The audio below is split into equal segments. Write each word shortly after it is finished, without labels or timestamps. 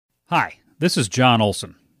Hi, this is John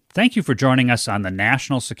Olson. Thank you for joining us on the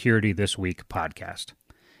National Security This Week podcast.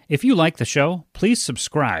 If you like the show, please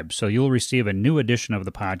subscribe so you'll receive a new edition of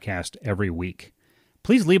the podcast every week.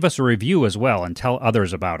 Please leave us a review as well and tell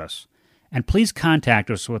others about us. And please contact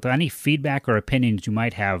us with any feedback or opinions you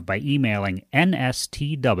might have by emailing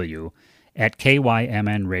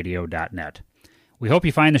nstw@kymnradio.net. We hope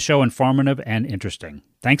you find the show informative and interesting.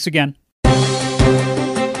 Thanks again.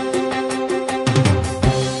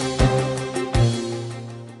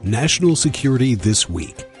 National Security This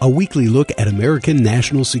Week, a weekly look at American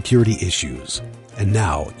national security issues. And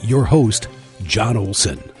now, your host, John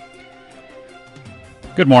Olson.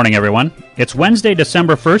 Good morning, everyone. It's Wednesday,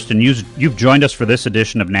 December 1st, and you've joined us for this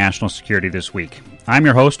edition of National Security This Week. I'm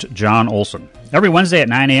your host, John Olson. Every Wednesday at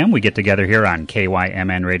 9 a.m., we get together here on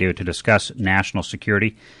KYMN Radio to discuss national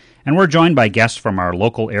security, and we're joined by guests from our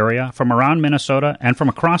local area, from around Minnesota, and from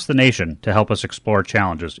across the nation to help us explore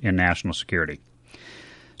challenges in national security.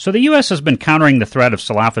 So the U.S. has been countering the threat of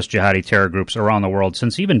Salafist jihadi terror groups around the world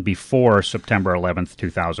since even before September 11th,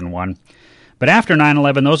 2001. But after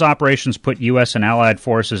 9/11, those operations put U.S. and allied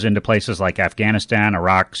forces into places like Afghanistan,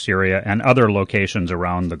 Iraq, Syria, and other locations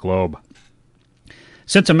around the globe.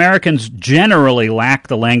 Since Americans generally lack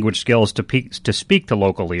the language skills to speak to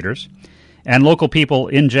local leaders, and local people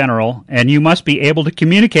in general, and you must be able to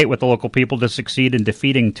communicate with the local people to succeed in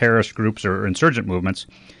defeating terrorist groups or insurgent movements,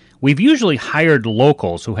 we've usually hired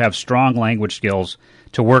locals who have strong language skills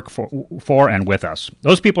to work for and with us.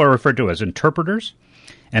 Those people are referred to as interpreters,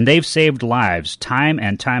 and they've saved lives time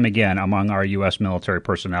and time again among our U.S. military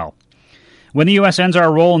personnel. When the U.S. ends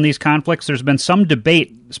our role in these conflicts, there's been some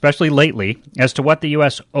debate, especially lately, as to what the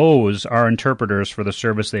U.S. owes our interpreters for the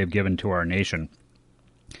service they've given to our nation.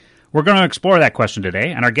 We're going to explore that question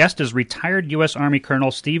today, and our guest is retired U.S. Army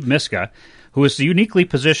Colonel Steve Miska, who is uniquely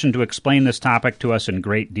positioned to explain this topic to us in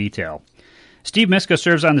great detail. Steve Miska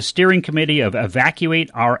serves on the steering committee of Evacuate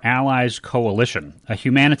Our Allies Coalition, a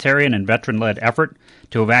humanitarian and veteran-led effort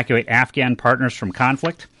to evacuate Afghan partners from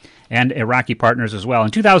conflict and Iraqi partners as well.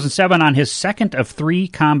 In 2007, on his second of 3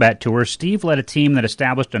 combat tours, Steve led a team that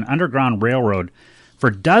established an underground railroad for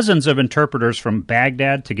dozens of interpreters from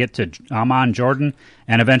Baghdad to get to Amman, Jordan,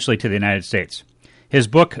 and eventually to the United States. His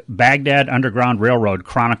book, Baghdad Underground Railroad,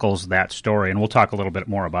 chronicles that story, and we'll talk a little bit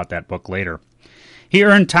more about that book later. He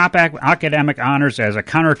earned top academic honors as a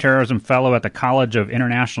counterterrorism fellow at the College of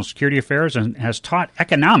International Security Affairs and has taught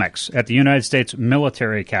economics at the United States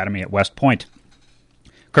Military Academy at West Point.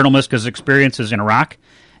 Colonel Miska's experiences in Iraq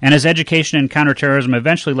and his education in counterterrorism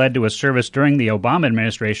eventually led to his service during the Obama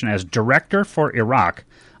administration as Director for Iraq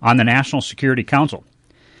on the National Security Council.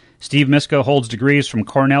 Steve Miska holds degrees from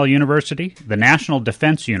Cornell University, the National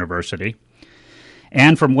Defense University,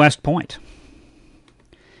 and from West Point.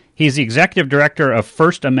 He's the executive director of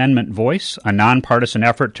First Amendment Voice, a nonpartisan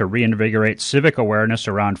effort to reinvigorate civic awareness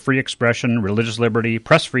around free expression, religious liberty,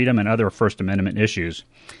 press freedom, and other First Amendment issues.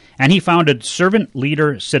 And he founded Servant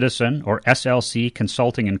Leader Citizen, or SLC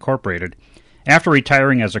Consulting Incorporated, after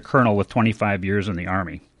retiring as a colonel with 25 years in the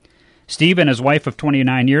Army. Steve and his wife of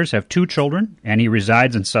 29 years have 2 children, and he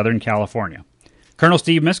resides in Southern California. Colonel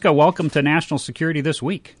Steve Miska, welcome to National Security This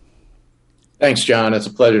Week. Thanks, John. It's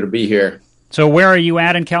a pleasure to be here. So where are you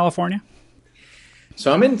at in California?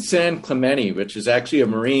 So I'm in San Clemente, which is actually a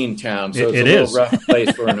Marine town, so it's a little rough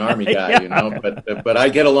place for an Army guy, yeah. you know, but I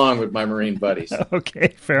get along with my Marine buddies. Okay,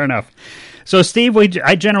 fair enough. So, Steve,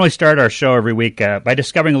 I generally start our show every week by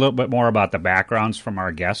discovering a little bit more about the backgrounds from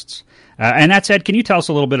our guests. And that said, can you tell us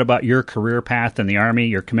a little bit about your career path in the Army,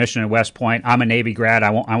 your commission at West Point? I'm a Navy grad. I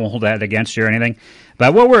won't hold that against you or anything.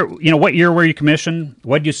 But what year were you commissioned?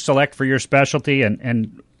 What did you select for your specialty?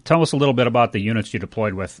 And tell us a little bit about the units you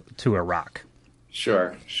deployed with to Iraq.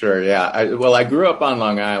 Sure, yeah. I grew up on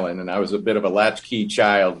Long Island, and I was a bit of a latchkey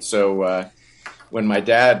child. So when my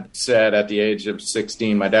dad said at the age of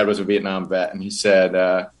 16, my dad was a Vietnam vet, and he said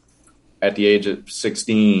at the age of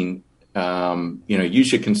 16, you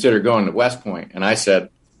should consider going to West Point. And I said,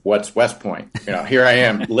 what's West Point? Here I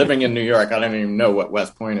am living in New York. I don't even know what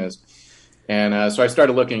West Point is. And so I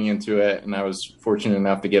started looking into it, and I was fortunate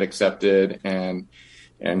enough to get accepted and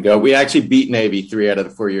go. We actually beat Navy 3 out of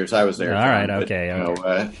the 4 years I was there. All right, okay.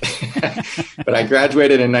 But I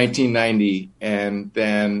graduated in 1990 and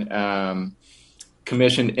then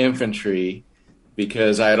commissioned infantry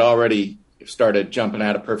because I had already started jumping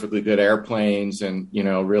out of perfectly good airplanes and,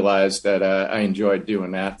 realized that I enjoyed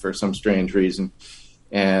doing that for some strange reason.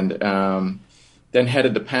 And then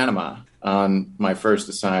headed to Panama on my first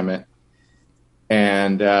assignment.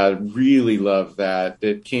 and really loved that.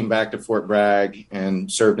 It came back to Fort Bragg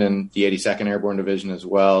and served in the 82nd Airborne Division as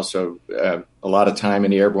well. So a lot of time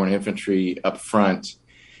in the airborne infantry up front.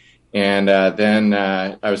 And then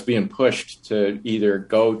I was being pushed to either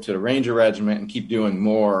go to the Ranger Regiment and keep doing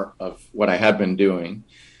more of what I had been doing,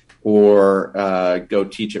 or go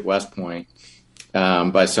teach at West Point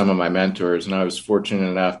by some of my mentors. And I was fortunate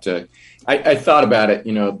enough to, I thought about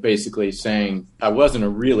it, basically saying I wasn't a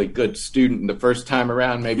really good student the first time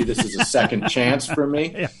around. Maybe this is a second chance for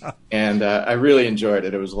me. Yeah. And I really enjoyed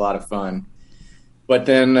it. It was a lot of fun. But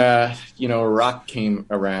then, Iraq came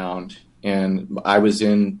around, and I was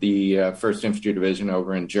in the 1st Infantry Division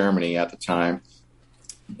over in Germany at the time,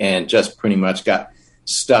 and just pretty much got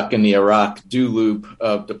stuck in the Iraq do loop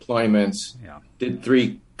of deployments. Yeah. Did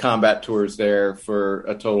 3 combat tours there for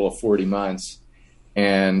a total of 40 months.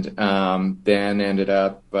 And then ended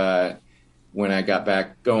up, when I got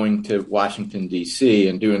back, going to Washington, D.C.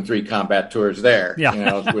 and doing 3 combat tours there,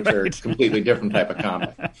 which are completely different type of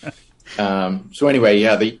combat. So anyway,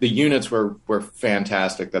 yeah, the units were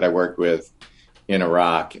fantastic that I worked with in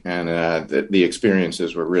Iraq, and the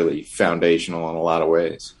experiences were really foundational in a lot of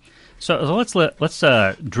ways. So let's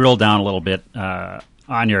drill down a little bit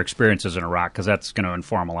on your experiences in Iraq, because that's going to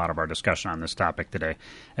inform a lot of our discussion on this topic today.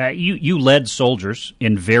 You led soldiers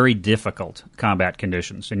in very difficult combat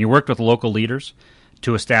conditions, and you worked with local leaders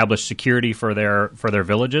to establish security for their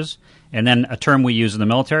villages. And then a term we use in the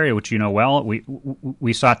military, which you know well,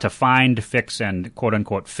 we sought to find, fix, and quote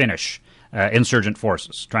unquote finish insurgent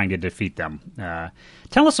forces, trying to defeat them.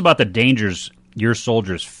 Tell us about the dangers your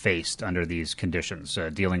soldiers faced under these conditions,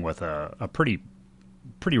 dealing with a pretty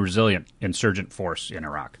resilient insurgent force in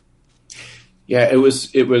Iraq. Yeah, it was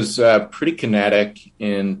pretty kinetic.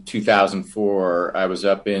 In 2004, I was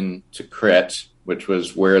up in Tikrit, which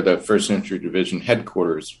was where the 1st Infantry Division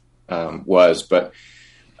headquarters was. But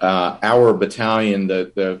our battalion,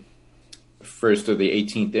 the 1st of the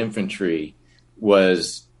 18th Infantry,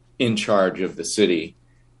 was in charge of the city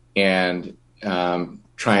and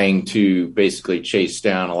trying to basically chase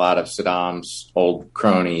down a lot of Saddam's old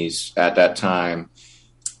cronies at that time.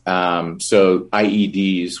 So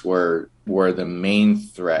IEDs were the main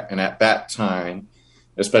threat. And at that time,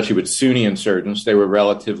 especially with Sunni insurgents, they were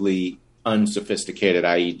relatively unsophisticated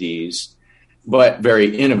IEDs, but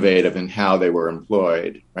very innovative in how they were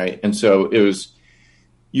employed, right? And so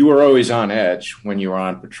you were always on edge when you were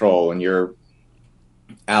on patrol and you're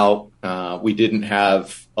out. We didn't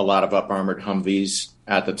have a lot of up-armored Humvees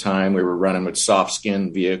at the time. We were running with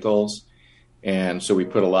soft-skin vehicles. And so we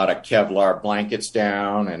put a lot of Kevlar blankets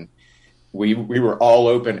down, and we were all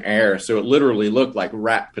open air. So it literally looked like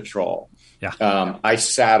rat patrol. Yeah. I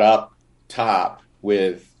sat up top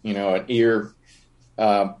with, an ear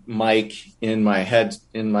mic in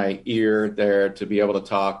my ear there to be able to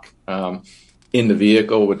talk in the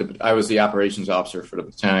vehicle. I was the operations officer for the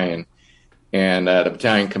battalion, and the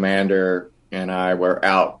battalion commander and I were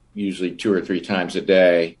out usually 2 or 3 times a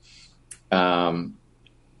day.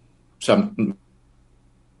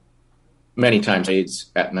 Many times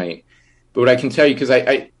aids at night. But what I can tell you, because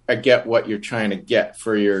I get what you're trying to get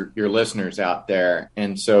for your listeners out there.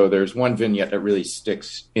 And so there's one vignette that really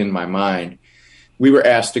sticks in my mind. We were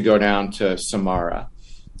asked to go down to Samarra.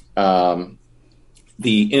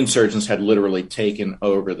 The insurgents had literally taken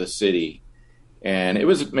over the city, and it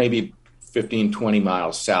was maybe 15, 20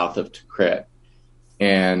 miles south of Tikrit.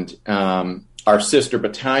 And our sister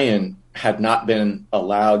battalion had not been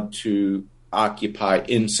allowed to occupy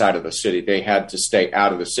inside of the city. They had to stay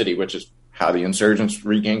out of the city, which is how the insurgents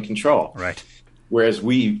regained control. Right. Whereas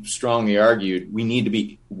we strongly argued we need to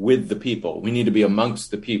be with the people. We need to be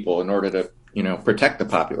amongst the people in order to, protect the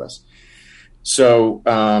populace. So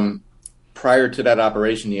prior to that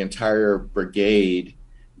operation, the entire brigade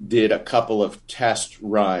did a couple of test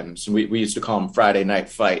runs. We used to call them Friday night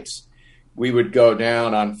fights. We would go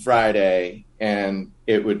down on Friday, and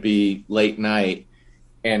it would be late night,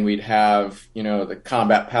 and we'd have, the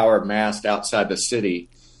combat power massed outside the city.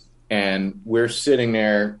 And we're sitting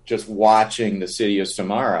there just watching the city of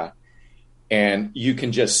Samarra, and you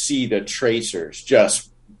can just see the tracers just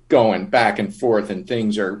going back and forth, and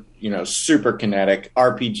things are, super kinetic,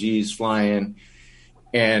 RPGs flying.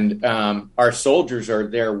 And our soldiers are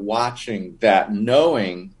there watching that,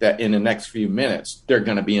 knowing that in the next few minutes, they're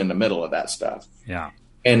going to be in the middle of that stuff. Yeah.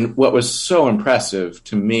 And what was so impressive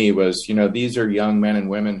to me was, these are young men and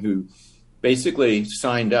women who basically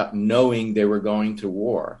signed up knowing they were going to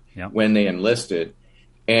war when they enlisted.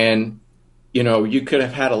 And, you could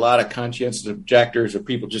have had a lot of conscientious objectors or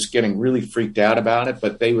people just getting really freaked out about it,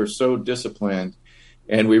 but they were so disciplined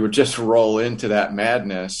And we would just roll into that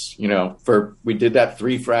madness, we did that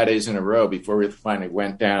 3 Fridays in a row before we finally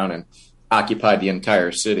went down and occupied the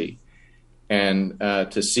entire city. And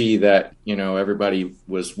to see that, everybody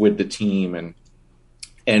was with the team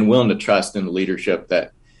and willing to trust in the leadership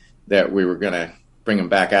that we were going to bring them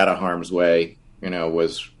back out of harm's way,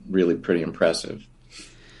 was really pretty impressive.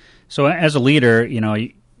 So as a leader,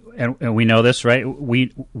 and we know this, right?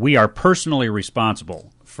 We are personally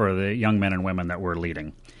responsible for the young men and women that we're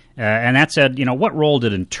leading. And that said, what role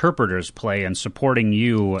did interpreters play in supporting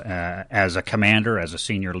you as a commander, as a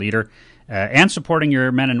senior leader, and supporting your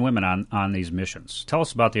men and women on these missions? Tell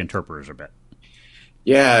us about the interpreters a bit.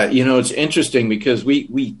 Yeah, it's interesting because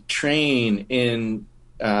we train in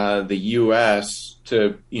the U.S.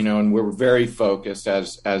 to, and we're very focused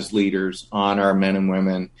as leaders on our men and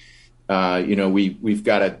women. We've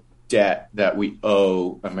got a debt that we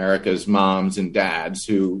owe America's moms and dads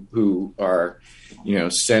who are,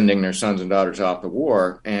 sending their sons and daughters off to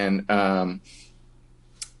war. And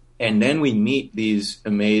then we meet these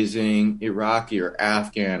amazing Iraqi or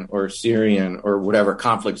Afghan or Syrian or whatever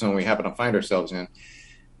conflict zone we happen to find ourselves in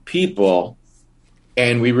people.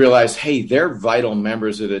 And we realize, hey, they're vital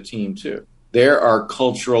members of the team too. They're our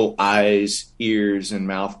cultural eyes, ears, and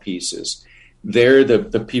mouthpieces. They're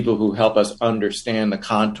the people who help us understand the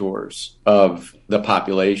contours of the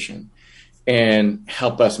population and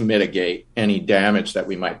help us mitigate any damage that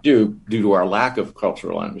we might do due to our lack of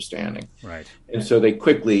cultural understanding. Right. And so they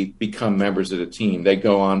quickly become members of the team. They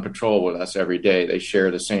go on patrol with us every day. They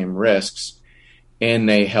share the same risks, and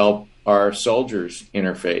they help our soldiers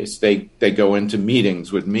interface. They go into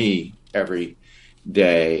meetings with me every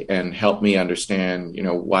day and help me understand,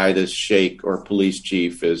 why this sheikh or police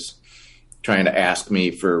chief is trying to ask me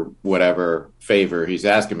for whatever favor he's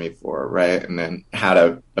asking me for, right? And then how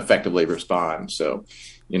to effectively respond. So,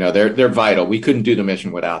 they're vital. We couldn't do the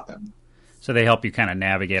mission without them. So they help you kind of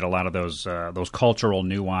navigate a lot of those cultural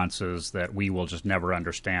nuances that we will just never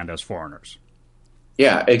understand as foreigners.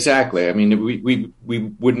 Yeah, exactly. I mean, we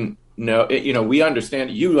wouldn't know. We understand.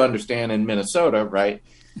 You understand in Minnesota, right?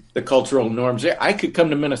 The cultural norms there. I could come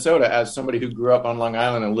to Minnesota as somebody who grew up on Long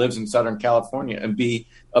Island and lives in Southern California and be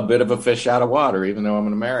a bit of a fish out of water, even though I'm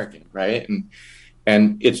an American, right?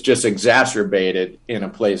 And it's just exacerbated in a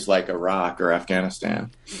place like Iraq or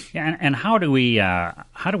Afghanistan. Yeah, and how do we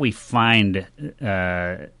find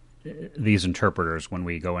these interpreters when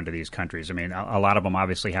we go into these countries? I mean, a lot of them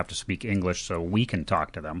obviously have to speak English so we can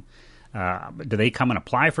talk to them. Do they come and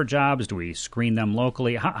apply for jobs? Do we screen them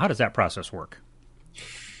locally? How does that process work?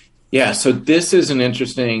 Yeah, so this is an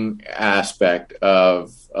interesting aspect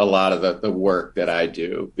of a lot of the work that I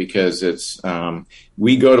do because it's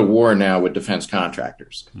we go to war now with defense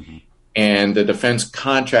contractors. Mm-hmm. And the defense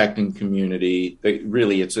contracting community,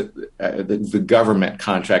 the government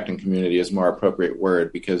contracting community is a more appropriate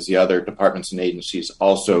word because the other departments and agencies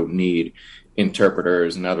also need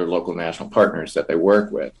interpreters and other local national partners that they work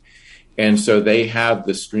with. And so they have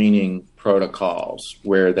the screening protocols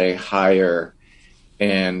where they hire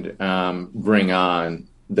and bring on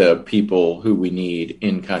the people who we need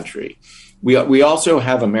in country. We also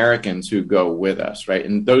have Americans who go with us, right?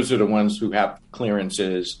 And those are the ones who have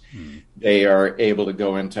clearances. Mm. They are able to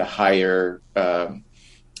go into higher,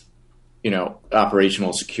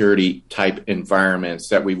 operational security type environments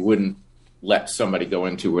that we wouldn't let somebody go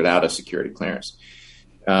into without a security clearance.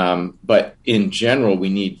 But in general, we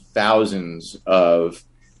need thousands of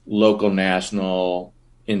local, national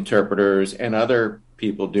interpreters and other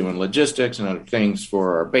people doing logistics and other things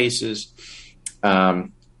for our bases.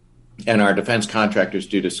 And our defense contractors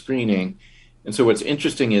do the screening. And so what's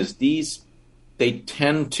interesting is they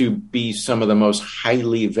tend to be some of the most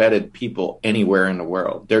highly vetted people anywhere in the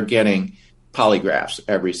world. They're getting polygraphs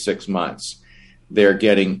every 6 months. They're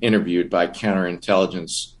getting interviewed by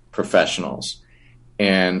counterintelligence professionals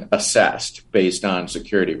and assessed based on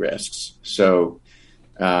security risks. So,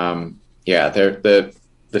 the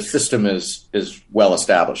system is well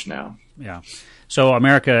established now. Yeah. So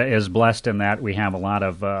America is blessed in that we have a lot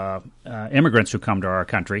of immigrants who come to our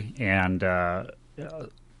country, and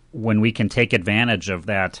when we can take advantage of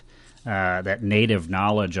that native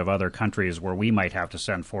knowledge of other countries where we might have to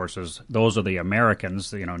send forces, those are the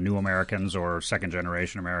Americans, new Americans or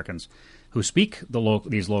second-generation Americans who speak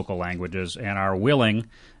these local languages and are willing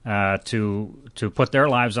to put their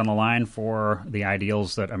lives on the line for the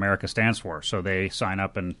ideals that America stands for. So they sign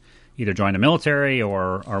up and either join the military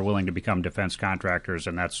or are willing to become defense contractors,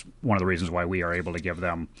 and that's one of the reasons why we are able to give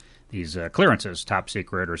them these clearances, top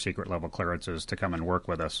secret or secret level clearances, to come and work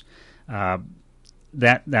with us.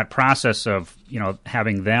 That process of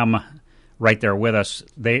having them right there with us.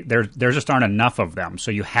 There just aren't enough of them, so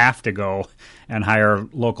you have to go and hire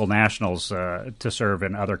local nationals to serve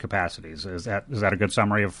in other capacities. Is that a good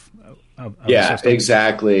summary of yeah, the system?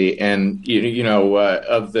 exactly. And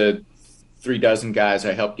of the 36 guys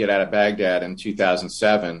I helped get out of Baghdad in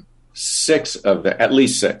 2007, at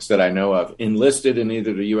least six that I know of, enlisted in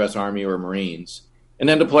either the U.S. Army or Marines, and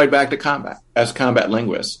then deployed back to combat as combat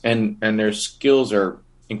linguists. And their skills are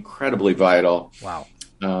incredibly vital. Wow.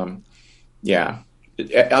 Yeah.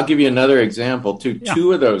 I'll give you another example, too. Yeah.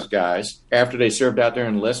 Two of those guys, after they served out their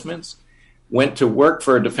enlistments, went to work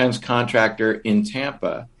for a defense contractor in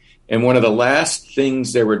Tampa. And one of the last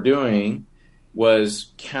things they were doing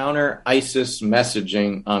was counter ISIS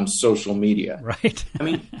messaging on social media. Right. I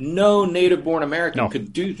mean, no native-born American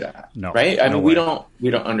could do that. No. Right? I No mean, way. we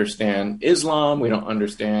don't understand Islam. We don't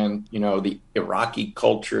understand, the Iraqi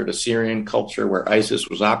culture, the Syrian culture where ISIS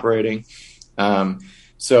was operating.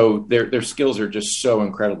 So their skills are just so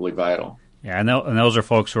incredibly vital. Yeah, and those are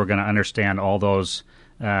folks who are going to understand all those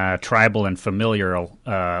tribal and familial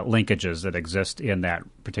linkages that exist in that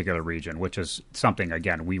particular region, which is something,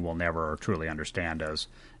 again, we will never truly understand, as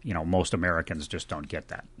most Americans just don't get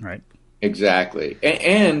that, right? Exactly.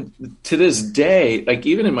 And to this day, like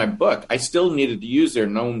even in my book, I still needed to use their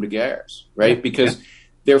nom de guerres, right? Because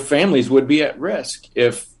their families would be at risk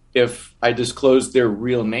if I disclosed their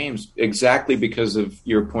real names, exactly because of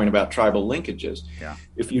your point about tribal linkages. Yeah.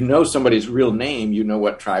 If you know somebody's real name, you know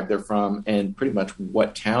what tribe they're from and pretty much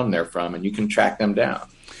what town they're from, and you can track them down.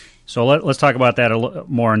 So let's talk about that a little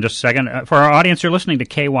more in just a second. For our audience, you're listening to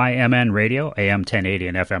KYMN Radio, AM 1080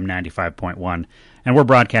 and FM 95.1, and we're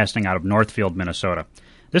broadcasting out of Northfield, Minnesota.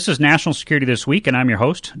 This is National Security This Week, and I'm your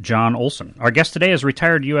host, John Olson. Our guest today is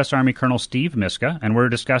retired U.S. Army Colonel Steve Miska, and we're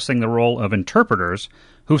discussing the role of interpreters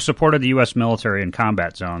who've supported the U.S. military in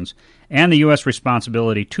combat zones and the U.S.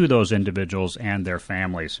 responsibility to those individuals and their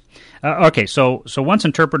families. So once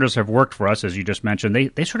interpreters have worked for us, as you just mentioned,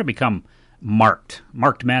 they sort of become marked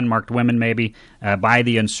men, marked women maybe, by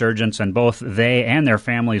the insurgents, and both they and their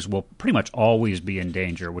families will pretty much always be in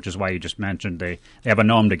danger, which is why you just mentioned they have a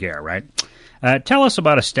nom de guerre, right? Tell us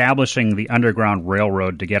about establishing the Underground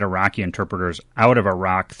Railroad to get Iraqi interpreters out of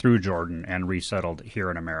Iraq through Jordan and resettled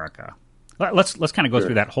here in America. Let's kind of go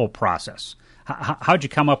through that whole process. How'd you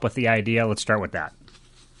come up with the idea? Let's start with that.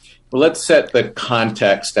 Well, let's set the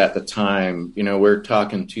context at the time. We're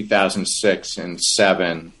talking 2006 and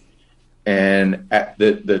 2007. And at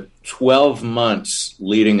the 12 months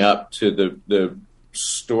leading up to the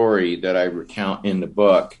story that I recount in the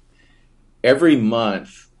book, every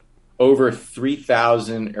month, over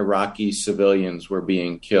 3,000 Iraqi civilians were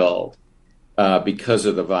being killed because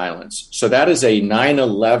of the violence. So that is a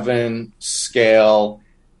 9/11 scale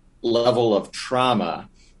level of trauma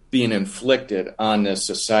being inflicted on this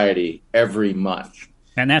society every month.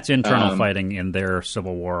 And that's internal fighting in their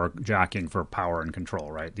civil war, jockeying for power and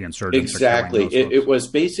control, right? The insurgents. Exactly. It was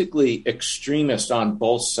basically extremists on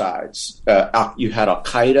both sides. You had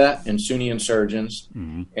Al-Qaeda and Sunni insurgents,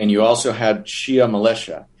 and you also had Shia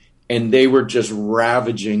militia. And they were just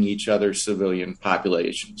ravaging each other's civilian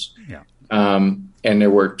populations. Yeah. And there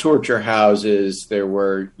were torture houses. There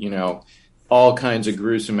were, all kinds of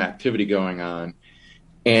gruesome activity going on.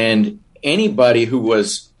 And anybody who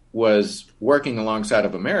was working alongside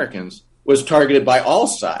of Americans was targeted by all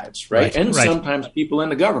sides, right? And sometimes people in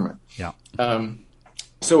the government. Yeah.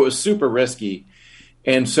 So it was super risky.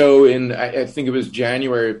 And so I think it was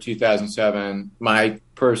January of 2007, my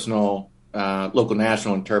personal local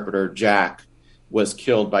national interpreter, Jack, was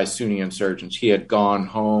killed by Sunni insurgents. He had gone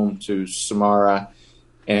home to Samarra,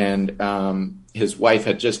 and his wife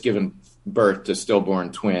had just given birth to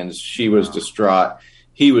stillborn twins. She was distraught.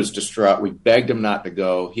 He was distraught. We begged him not to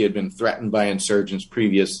go. He had been threatened by insurgents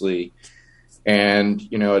previously. And,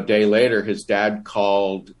 a day later, his dad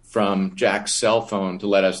called from Jack's cell phone to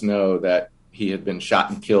let us know that he had been shot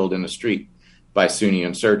and killed in the street by Sunni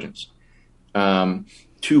insurgents.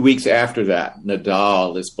 2 weeks after that,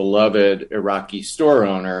 Nadal, this beloved Iraqi store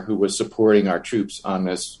owner who was supporting our troops on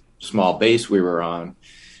this small base we were on,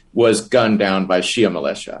 was gunned down by Shia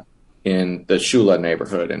militia in the Shula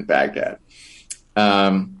neighborhood in Baghdad.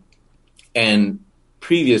 And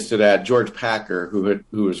previous to that, George Packer, who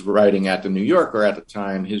was writing at the New Yorker at the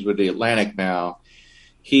time, he's with the Atlantic now,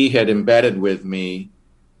 he had embedded with me,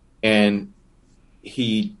 and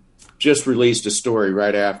he just released a story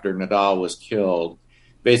right after Nadal was killed.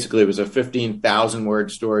 Basically, it was a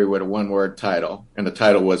 15,000-word story with a one-word title, and the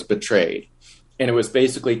title was Betrayed. And it was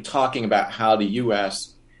basically talking about how the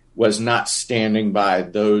U.S. was not standing by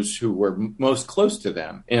those who were most close to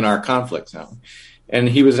them in our conflict zone. And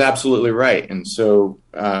he was absolutely right. And so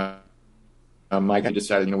my guy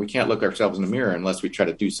decided, we can't look ourselves in the mirror unless we try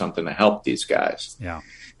to do something to help these guys. Yeah.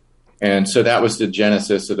 And so that was the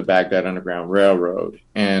genesis of the Baghdad Underground Railroad.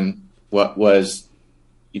 And what was,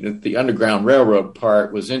 the Underground Railroad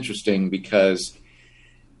part was interesting because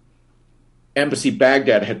Embassy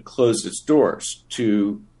Baghdad had closed its doors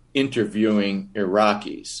to interviewing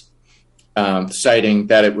Iraqis, citing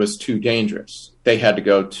that it was too dangerous. They had to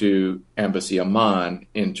go to Embassy Amman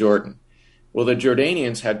in Jordan. Well, the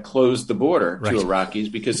Jordanians had closed the border to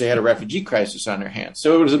Iraqis because they had a refugee crisis on their hands.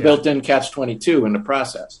 So it was a built-in catch-22 in the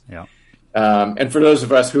process. Yeah. And for those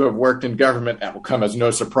of us who have worked in government, that will come as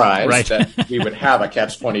no surprise that we would have a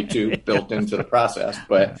catch-22 built into the process.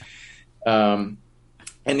 But and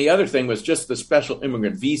the other thing was just the special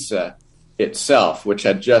immigrant visa itself, which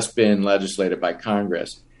had just been legislated by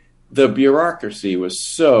Congress. The bureaucracy was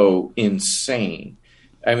so insane.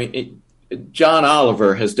 I mean, John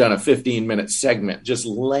Oliver has done a 15-minute segment just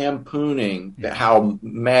lampooning how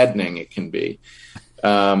maddening it can be.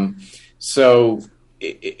 And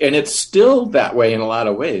it's still that way in a lot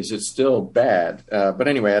of ways. It's still bad. But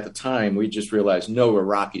anyway, at the time, we just realized no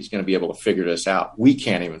Iraqi is going to be able to figure this out. We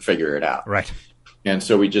can't even figure it out. Right. And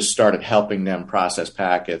so we just started helping them process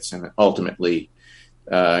packets and ultimately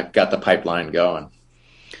got the pipeline going.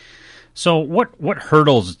 So what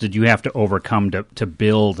hurdles did you have to overcome to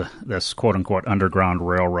build this quote-unquote underground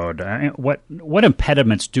railroad? What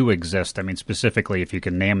impediments do exist, I mean, specifically, if you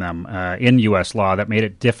can name them, in U.S. law that made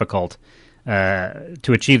it difficult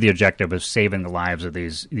to achieve the objective of saving the lives of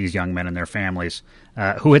these young men and their families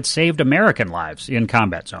who had saved American lives in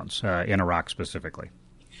combat zones, in Iraq specifically?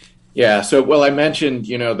 Yeah, so, well, I mentioned,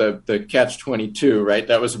 the catch-22, right?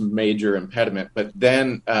 That was a major impediment. But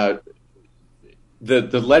then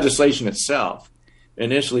the legislation itself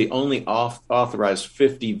initially only authorized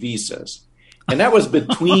 50 visas. And that was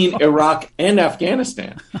between Iraq and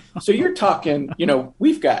Afghanistan. So you're talking,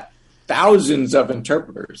 we've got thousands of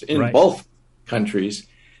interpreters in both countries.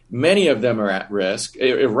 Many of them are at risk.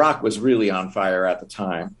 Iraq was really on fire at the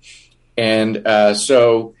time. And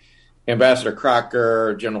so Ambassador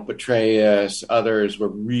Crocker, General Petraeus, others were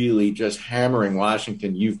really just hammering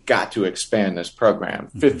Washington, you've got to expand this program.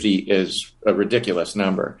 50 is a ridiculous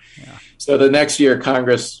number. Yeah. So the next year,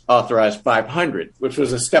 Congress authorized 500, which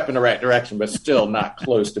was a step in the right direction, but still not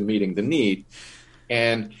close to meeting the need.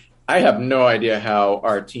 And I have no idea how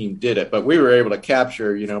our team did it, but we were able to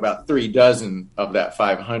capture, about 36 of that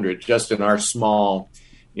 500 just in our small,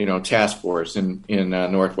 task force in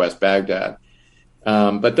Northwest Baghdad.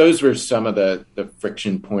 But those were some of the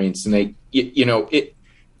friction points, and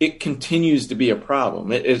it continues to be a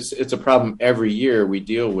problem. It's a problem every year we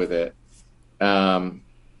deal with it. And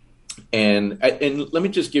let me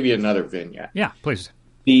just give you another vignette. Yeah, please.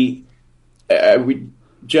 And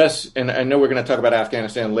I know we're going to talk about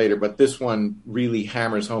Afghanistan later, but this one really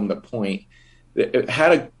hammers home the point. It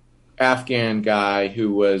had an Afghan guy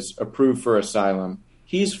who was approved for asylum.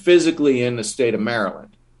 He's physically in the state of Maryland.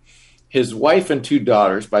 His wife and 2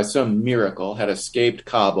 daughters, by some miracle, had escaped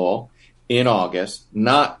Kabul in August,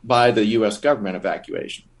 not by the U.S. government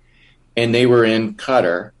evacuation. And they were in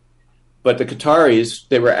Qatar. But the Qataris,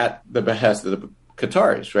 they were at the behest of the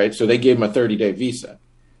Qataris, right? So they gave him a 30-day visa.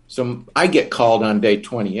 So I get called on day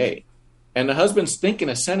 28. And the husband's thinking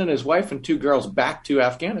of sending his wife and 2 girls back to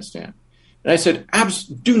Afghanistan. And I said,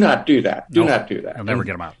 do not do that. Do not do that. I'll never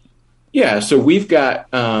get them out. Yeah, so we've got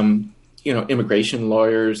immigration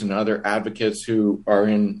lawyers and other advocates who are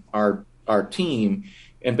in our team,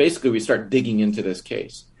 and basically we start digging into this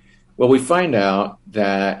case. Well, we find out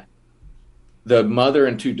that the mother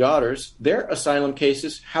and 2 daughters, their asylum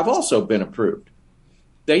cases have also been approved.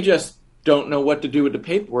 They just don't know what to do with the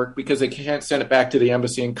paperwork because they can't send it back to the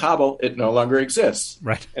embassy in Kabul. It no longer exists.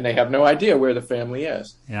 Right. And they have no idea where the family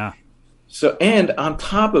is. Yeah. So, and on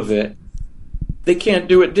top of it, they can't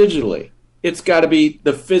do it digitally. It's got to be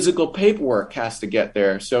the physical paperwork has to get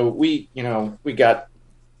there. So we got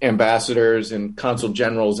ambassadors and consul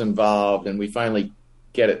generals involved, and we finally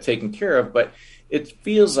get it taken care of. But it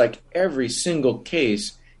feels like every single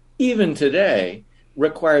case, even today,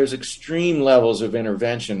 requires extreme levels of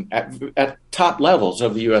intervention at top levels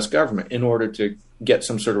of the U.S. government in order to get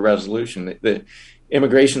some sort of resolution. The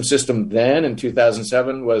immigration system then in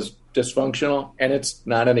 2007 was dysfunctional, and it's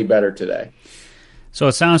not any better today. So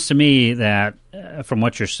it sounds to me that from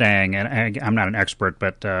what you're saying, and I'm not an expert,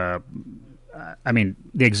 but I mean,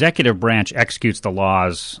 the executive branch executes the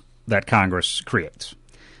laws that Congress creates.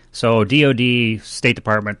 So DOD, State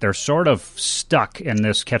Department, they're sort of stuck in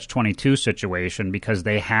this catch-22 situation because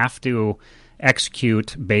they have to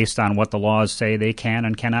execute based on what the laws say they can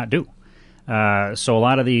and cannot do. So a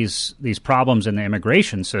lot of these problems in the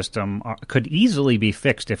immigration system could easily be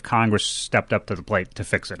fixed if Congress stepped up to the plate to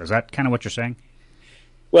fix it. Is that kind of what you're saying?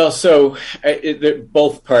 Well, so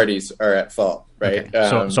both parties are at fault, right?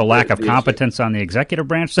 Okay. So lack of competence on the executive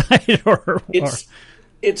branch side, or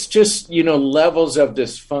it's just, levels of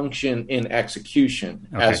dysfunction in execution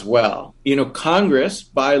as well. Congress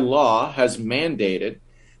by law has mandated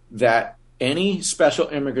that any special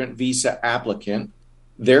immigrant visa applicant,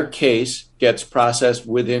 their case gets processed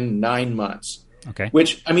within 9 months. Okay.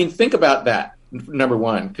 Which, think about that, number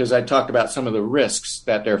one, because I talked about some of the risks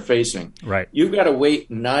that they're facing. Right. You've got to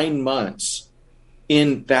wait 9 months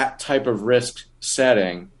in that type of risk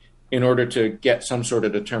setting in order to get some sort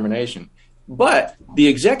of determination. But the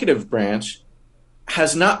executive branch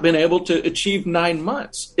has not been able to achieve 9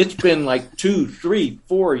 months. It's been like 2, 3,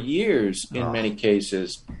 4 years in many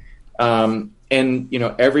cases. And,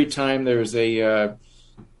 every time there's an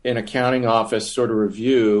accounting office sort of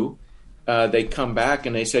review, they come back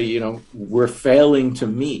and they say, we're failing to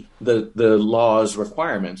meet the law's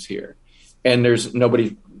requirements here. And there's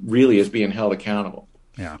nobody really is being held accountable.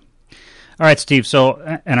 Yeah. All right, Steve. So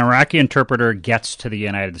an Iraqi interpreter gets to the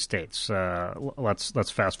United States. Let's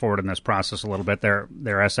fast forward in this process a little bit. Their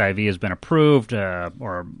SIV has been approved,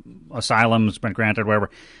 or asylum has been granted, whatever.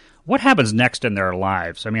 What happens next in their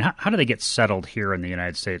lives? How do they get settled here in the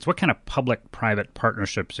United States? What kind of public-private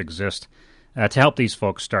partnerships exist to help these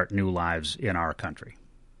folks start new lives in our country?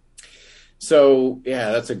 So,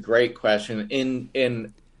 that's a great question.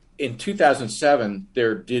 In 2007,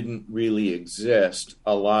 there didn't really exist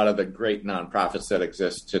a lot of the great nonprofits that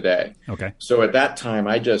exist today. Okay. So at that time,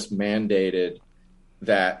 I just mandated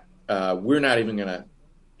that we're not even going to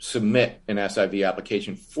submit an SIV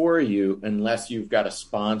application for you unless you've got a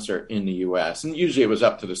sponsor in the U.S. And usually it was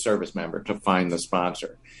up to the service member to find the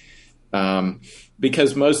sponsor.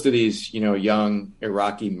 Because most of these, young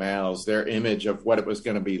Iraqi males, their image of what it was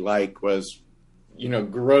going to be like was,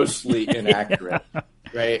 grossly inaccurate.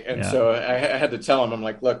 Right. And so I had to tell them, I'm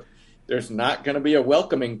like, look, there's not going to be a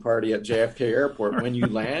welcoming party at JFK Airport when you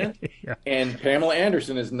land. And Pamela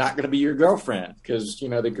Anderson is not going to be your girlfriend because,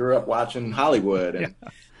 they grew up watching Hollywood. And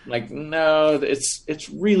like, no, it's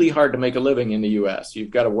really hard to make a living in the U.S.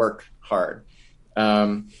 You've got to work hard.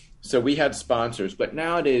 So we had sponsors. But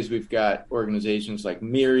nowadays we've got organizations like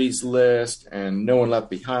Miri's List and No One Left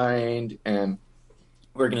Behind and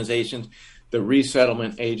organizations. The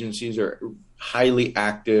resettlement agencies are highly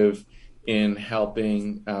active in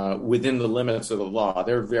helping within the limits of the law.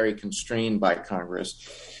 They're very constrained by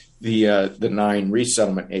Congress. The 9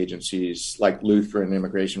 resettlement agencies like Lutheran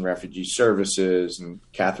Immigration Refugee Services and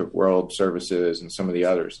Catholic World Services and some of the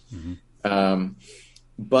others. Mm-hmm.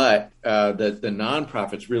 But the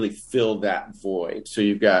nonprofits really fill that void. So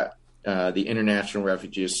you've got the International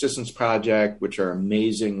Refugee Assistance Project, which are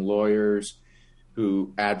amazing lawyers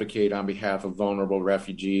who advocate on behalf of vulnerable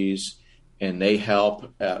refugees. And they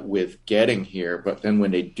help with getting here. But then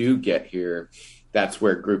when they do get here, that's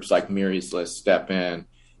where groups like Miri's List step in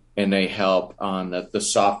and they help on the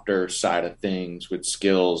softer side of things with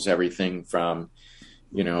skills, everything from,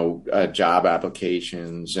 job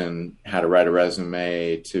applications and how to write a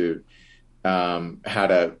resume to how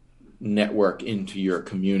to network into your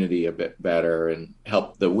community a bit better and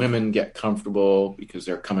help the women get comfortable because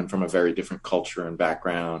they're coming from a very different culture and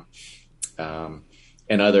background.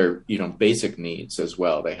 And other, basic needs as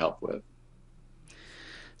well they help with.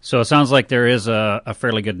 So it sounds like there is a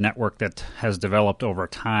fairly good network that has developed over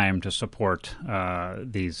time to support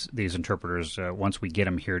these interpreters once we get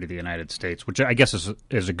them here to the United States, which I guess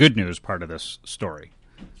is a good news part of this story.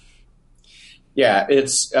 Yeah,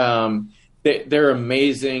 it's they're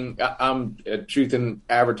amazing. I'm Truth in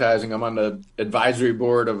Advertising. I'm on the advisory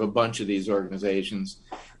board of a bunch of these organizations,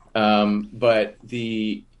 but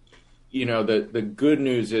the good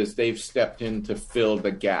news is they've stepped in to fill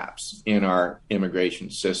the gaps in our immigration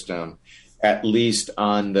system, at least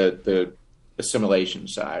on the assimilation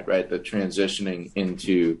side, right? The transitioning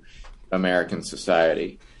into American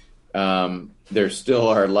society. There still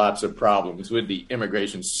are lots of problems with the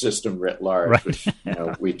immigration system writ large, right. Which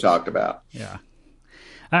we talked about. Yeah.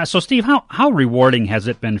 So, Steve, how rewarding has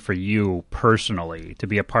it been for you personally to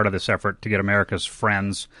be a part of this effort to get America's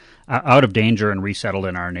friends out of danger and resettled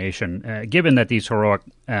in our nation, given that these heroic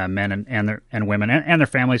men and women and their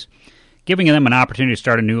families, giving them an opportunity to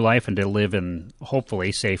start a new life and to live in,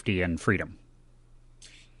 hopefully, safety and freedom?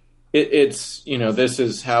 It's this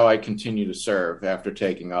is how I continue to serve after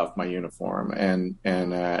taking off my uniform. And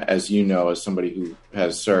as you know, as somebody who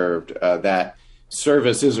has served, that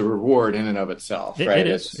service is a reward in and of itself, right?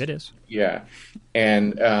 It is. Yeah.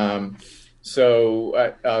 And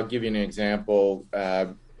So I'll give you an example.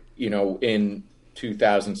 In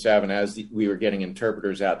 2007, we were getting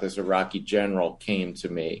interpreters out, this Iraqi general came to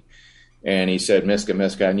me and he said,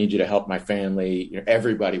 Miska, I need you to help my family.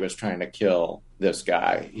 Everybody was trying to kill this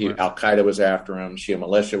guy. Right. Al Qaeda was after him. Shia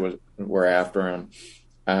militia were after him.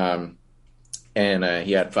 And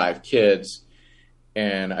he had 5 kids.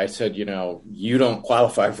 And I said, you don't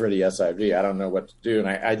qualify for the SIV. I don't know what to do. And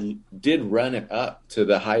I did run it up to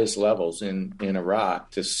the highest levels in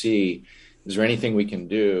Iraq to see, is there anything we can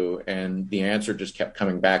do? And the answer just kept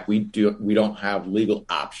coming back. We don't have legal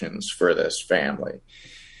options for this family.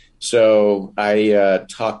 So I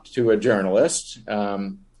talked to a journalist.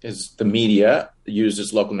 The media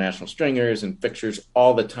uses local national stringers and fixers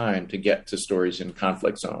all the time to get to stories in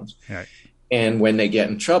conflict zones. Right. And when they get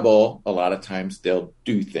in trouble, a lot of times they'll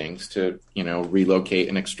do things to, relocate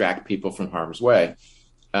and extract people from harm's way.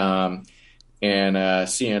 And a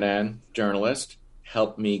CNN journalist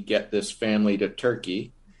helped me get this family to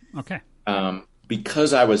Turkey. Okay.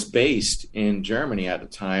 Because I was based in Germany at the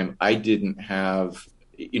time, I didn't have,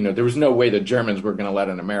 there was no way the Germans were going to let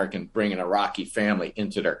an American bring an Iraqi family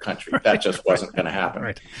into their country. That just wasn't going to happen.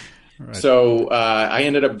 Right. So I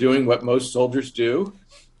ended up doing what most soldiers do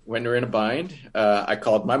when they're in a bind. I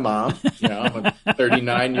called my mom. I'm a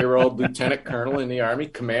 39-year-old lieutenant colonel in the Army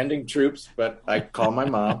commanding troops, but I called my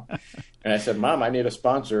mom and I said, Mom, I need a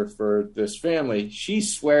sponsor for this family. She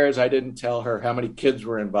swears I didn't tell her how many kids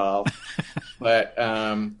were involved, but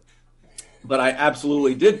I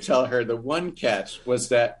absolutely did tell her. The one catch was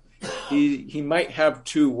that he might have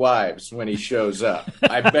 2 wives when he shows up.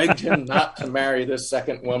 I begged him not to marry this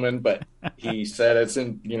second woman, but he said it's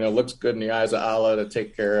looks good in the eyes of Allah to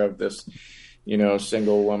take care of this,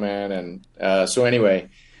 single woman. And so anyway,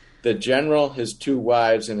 the general, his 2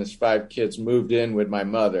 wives and his 5 kids moved in with my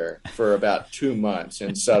mother for about 2 months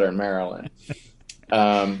in Southern Maryland.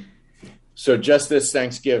 So just this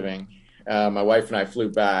Thanksgiving, my wife and I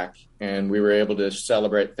flew back and we were able to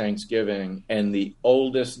celebrate Thanksgiving. And the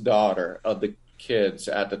oldest daughter of the kids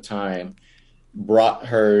at the time brought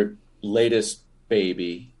her latest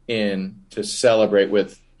baby in to celebrate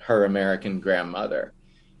with her American grandmother.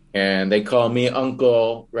 And they call me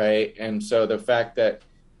uncle, right? And so the fact that,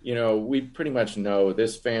 we pretty much know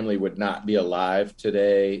this family would not be alive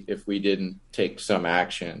today if we didn't take some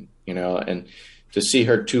action, and to see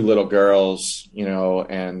her 2 little girls,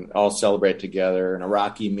 and all celebrate together, an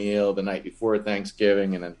Iraqi meal the night before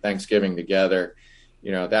Thanksgiving and then Thanksgiving together,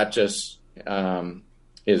 that just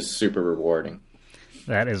is super rewarding.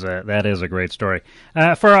 That is a great story.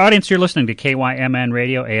 For our audience, you're listening to KYMN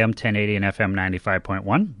Radio, AM 1080 and FM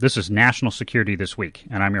 95.1. This is National Security This Week,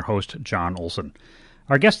 and I'm your host, John Olson.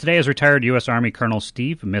 Our guest today is retired U.S. Army Colonel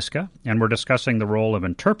Steve Miska, and we're discussing the role of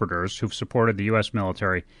interpreters who've supported the U.S.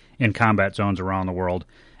 military in combat zones around the world,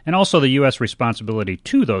 and also the U.S. responsibility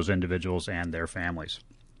to those individuals and their families.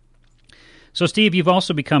 So, Steve, you've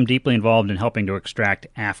also become deeply involved in helping to extract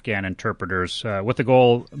Afghan interpreters, with the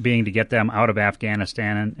goal being to get them out of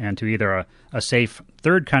Afghanistan and to either a safe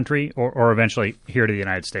third country or eventually here to the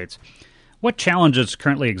United States. What challenges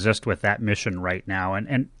currently exist with that mission right now?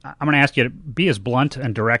 And I'm going to ask you to be as blunt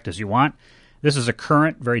and direct as you want. This is a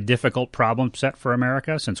current, very difficult problem set for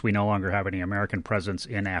America since we no longer have any American presence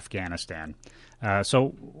in Afghanistan.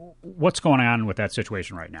 So what's going on with that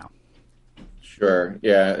situation right now? Sure.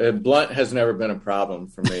 Yeah. Blunt has never been a problem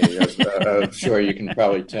for me, as I'm sure you can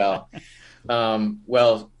probably tell. After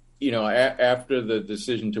the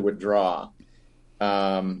decision to withdraw,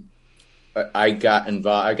 I got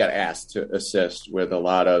involved. I got asked to assist with a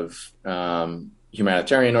lot of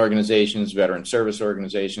humanitarian organizations, veteran service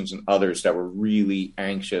organizations, and others that were really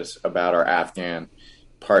anxious about our Afghan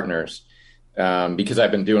partners, because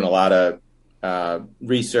I've been doing a lot of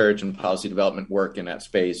research and policy development work in that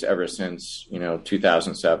space ever since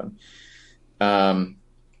 2007.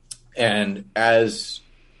 And as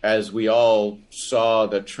we all saw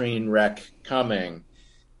the train wreck coming,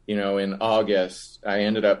 in August, I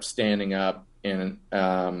ended up standing up in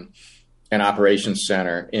an operations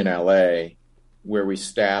center in LA where we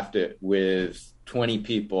staffed it with 20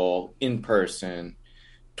 people in person,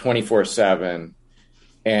 24/7,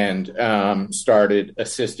 and started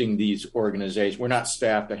assisting these organizations. We're not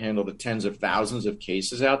staffed to handle the tens of thousands of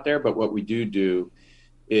cases out there, but what we do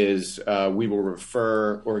is we will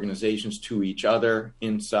refer organizations to each other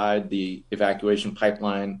inside the evacuation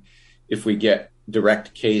pipeline. If we get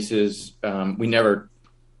direct cases, we never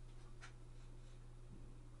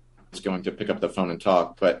is going to pick up the phone and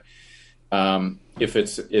talk, but if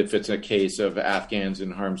it's a case of Afghans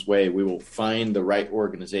in harm's way, we will find the right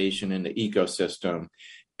organization in the ecosystem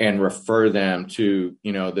and refer them to,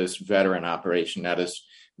 this veteran operation that is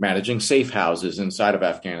managing safe houses inside of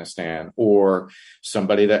Afghanistan, or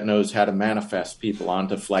somebody that knows how to manifest people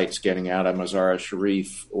onto flights getting out of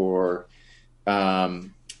Mazar-e-Sharif, or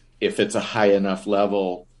if it's a high enough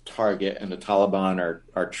level target and the Taliban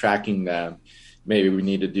are tracking them, maybe we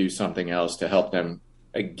need to do something else to help them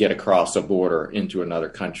get across a border into another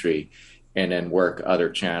country and then work other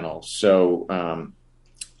channels. So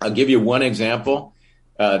I'll give you one example.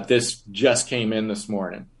 This just came in this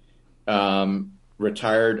morning.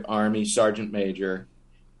 Retired Army Sergeant Major,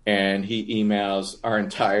 and he emails our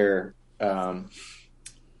entire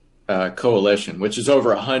coalition, which is over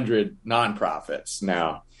 100 nonprofits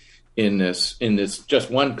now in this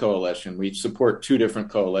just one coalition. We support 2 different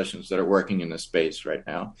coalitions that are working in this space right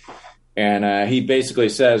now. And he basically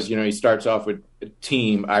says, he starts off with,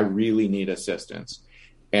 team, I really need assistance.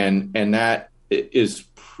 And that is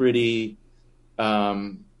pretty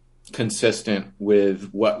consistent with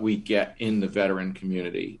what we get in the veteran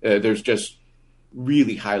community. There's just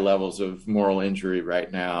really high levels of moral injury right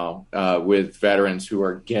now with veterans who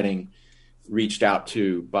are getting reached out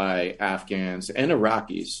to by Afghans and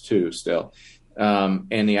Iraqis too still.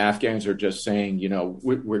 And the Afghans are just saying,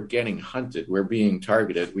 we're getting hunted. We're being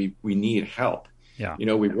targeted. We need help. Yeah.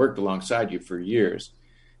 We worked alongside you for years.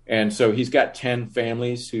 And so he's got 10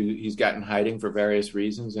 families who he's got in hiding for various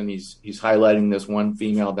reasons. And he's highlighting this one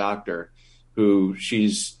female doctor who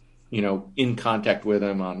she's, in contact with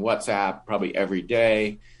him on WhatsApp probably every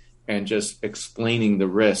day and just explaining the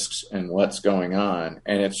risks and what's going on.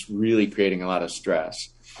 And it's really creating a lot of stress.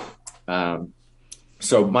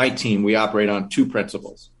 So my team, we operate on 2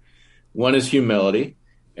 principles. One is humility,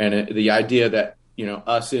 and the idea that,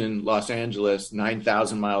 us in Los Angeles,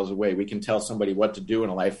 9,000 miles away, we can tell somebody what to do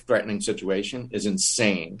in a life-threatening situation is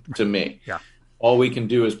insane to me. Yeah. All we can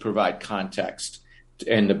do is provide context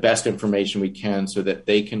and the best information we can so that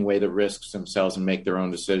they can weigh the risks themselves and make their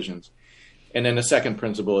own decisions. And then the second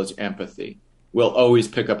principle is empathy. We'll always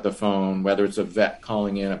pick up the phone, whether it's a vet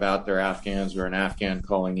calling in about their Afghans or an Afghan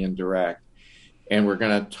calling in direct. And we're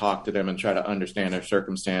going to talk to them and try to understand their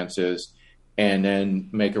circumstances and then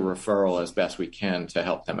make a referral as best we can to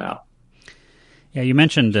help them out. Yeah, you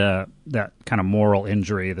mentioned that kind of moral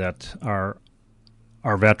injury that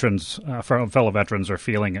our veterans, fellow veterans, are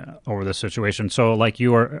feeling over this situation. So, like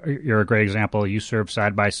you're a great example. You served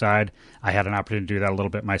side by side. I had an opportunity to do that a little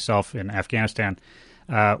bit myself in Afghanistan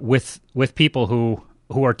with people who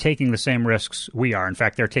are taking the same risks we are. In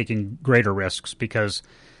fact, they're taking greater risks because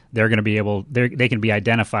they're going to be they can be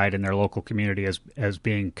identified in their local community as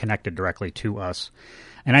being connected directly to us.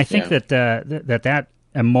 And I think that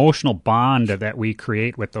emotional bond that we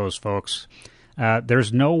create with those folks,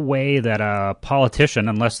 there's no way that a politician,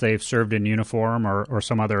 unless they've served in uniform or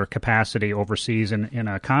some other capacity overseas in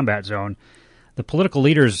a combat zone, the political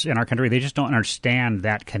leaders in our country, they just don't understand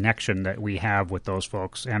that connection that we have with those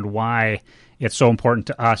folks and why it's so important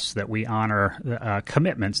to us that we honor the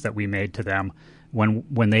commitments that we made to them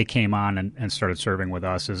when they came on and started serving with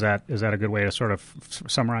us. Is that a good way to sort of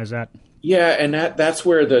summarize that? Yeah, and that's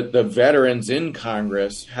where the veterans in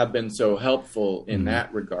Congress have been so helpful in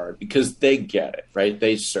that regard, because they get it, right?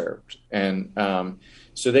 They served. And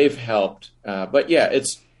so they've helped. But yeah,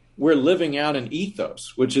 we're living out an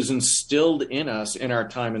ethos, which is instilled in us in our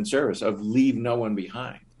time in service of leave no one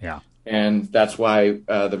behind. Yeah. And that's why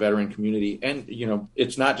the veteran community, and,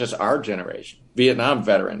 it's not just our generation. Vietnam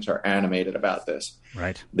veterans are animated about this.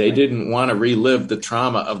 Right. They didn't want to relive the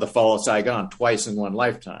trauma of the fall of Saigon twice in one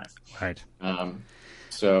lifetime. Right.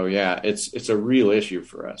 So, yeah, it's a real issue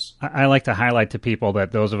for us. I like to highlight to people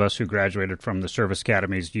that those of us who graduated from the service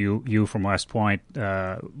academies, you from West Point,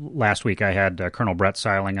 last week I had Colonel Brett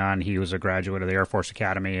Seiling on. He was a graduate of the Air Force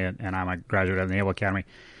Academy, and I'm a graduate of the Naval Academy.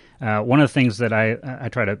 One of the things that I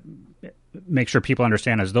try to make sure people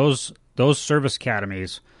understand is those service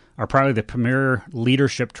academies are probably the premier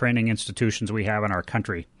leadership training institutions we have in our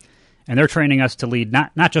country. And they're training us to lead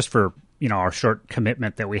not just for our short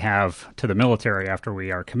commitment that we have to the military after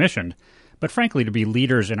we are commissioned, but frankly to be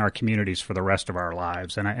leaders in our communities for the rest of our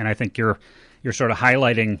lives. And I think you're sort of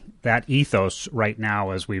highlighting that ethos right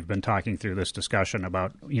now as we've been talking through this discussion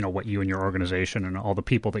about what you and your organization and all the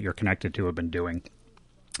people that you're connected to have been doing.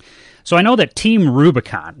 So I know that Team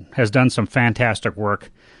Rubicon has done some fantastic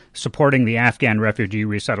work supporting the Afghan refugee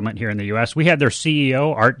resettlement here in the U.S. We had their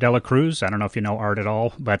CEO, Art Dela Cruz. I don't know if you know Art at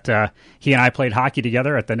all, but he and I played hockey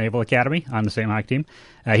together at the Naval Academy on the same hockey team.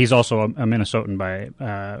 He's also a Minnesotan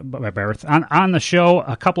by birth. On the show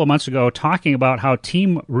a couple of months ago, talking about how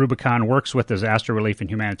Team Rubicon works with disaster relief and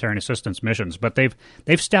humanitarian assistance missions, but they've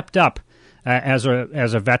stepped up as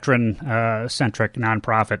a veteran-centric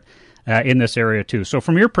nonprofit in this area too. So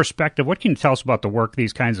from your perspective, what can you tell us about the work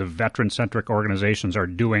these kinds of veteran-centric organizations are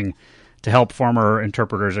doing to help former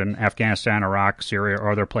interpreters in Afghanistan, Iraq, Syria,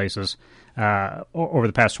 or other places over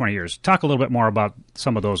the past 20 years? Talk a little bit more about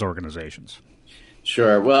some of those organizations.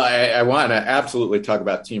 Sure. Well, I want to absolutely talk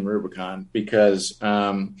about Team Rubicon because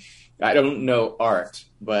I don't know Art,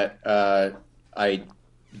 but I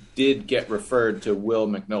did get referred to Will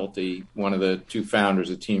McNulty, one of the two founders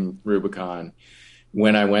of Team Rubicon,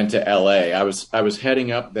 when I went to LA. I was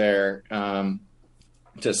heading up there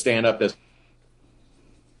to stand up this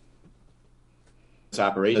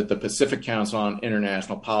operation. The Pacific Council on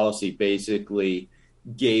International Policy basically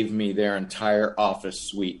gave me their entire office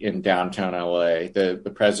suite in downtown LA.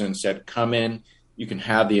 The president said, come in, you can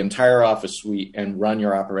have the entire office suite and run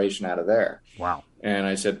your operation out of there. Wow. And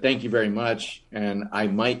I said, thank you very much. And I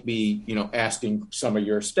might be, asking some of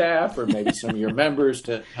your staff or maybe some of your members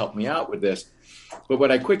to help me out with this. But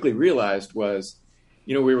what I quickly realized was,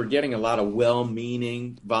 we were getting a lot of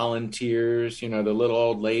well-meaning volunteers, the little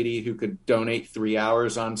old lady who could donate 3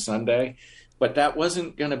 hours on Sunday. But that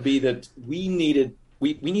wasn't going to be that. We needed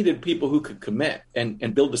people who could commit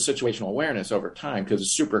and build the situational awareness over time because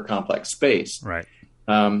it's a super complex space. Right.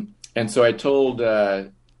 And so I told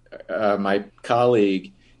my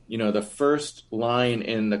colleague, the first line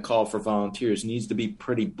in the call for volunteers needs to be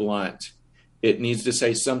pretty blunt. It needs to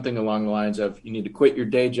say something along the lines of, you need to quit your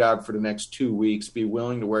day job for the next 2 weeks, be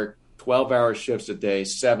willing to work 12-hour shifts a day,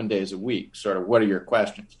 7 days a week. Sort of, what are your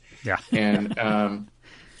questions? Yeah. And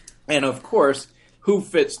of course, who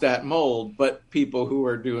fits that mold but people who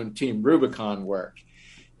are doing Team Rubicon work?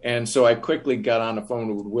 And so I quickly got on the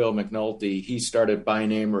phone with Will McNulty. He started by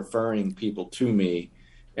name referring people to me.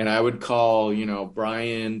 And I would call,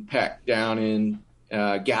 Brian Peck down in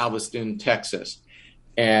Galveston, Texas.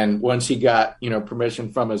 And once he got,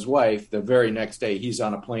 permission from his wife, the very next day he's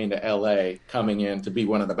on a plane to L.A. coming in to be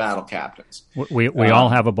one of the battle captains. We all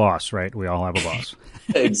have a boss, right? We all have a boss.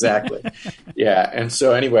 Exactly. Yeah. And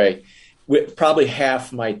so anyway, probably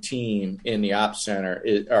half my team in the Ops Center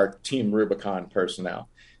are Team Rubicon personnel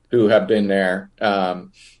who have been there.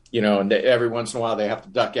 And every once in a while they have to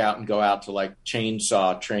duck out and go out to like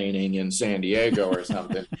chainsaw training in San Diego or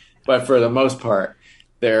something. But for the most part,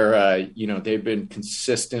 they've been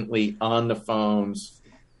consistently on the phones.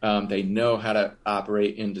 They know how to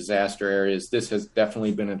operate in disaster areas. This has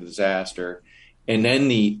definitely been a disaster. And then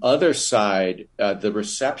the other side, the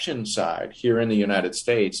reception side here in the United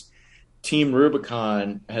States, Team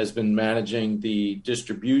Rubicon has been managing the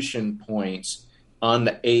distribution points on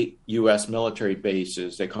the 8 U.S. military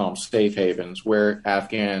bases. They call them safe havens, where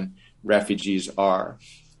Afghan refugees are.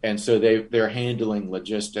 And so they're handling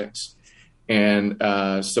logistics and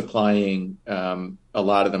supplying a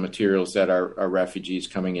lot of the materials that our refugees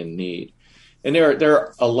coming in need. And there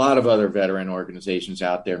are a lot of other veteran organizations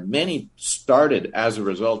out there. Many started as a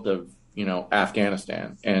result of,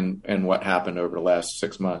 Afghanistan and what happened over the last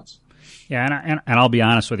 6 months. Yeah, and I'll be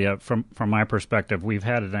honest with you, from my perspective, we've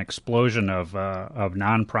had an explosion of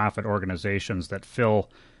nonprofit organizations that fill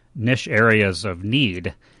niche areas of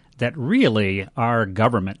need that really our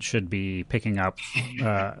government should be picking up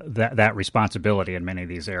that responsibility in many of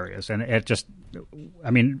these areas. And it just,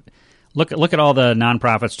 look at all the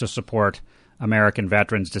nonprofits to support American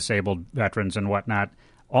veterans, disabled veterans, and whatnot.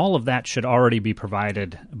 All of that should already be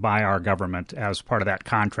provided by our government as part of that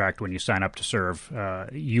contract when you sign up to serve.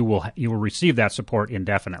 You will receive that support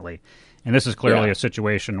indefinitely. And this is clearly a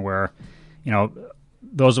situation where,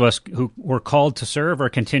 those of us who were called to serve are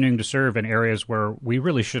continuing to serve in areas where we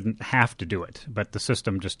really shouldn't have to do it, but the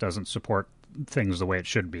system just doesn't support things the way it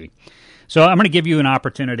should be. So I'm going to give you an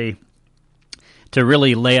opportunity to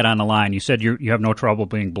really lay it on the line. You said you have no trouble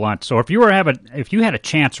being blunt. So if you had a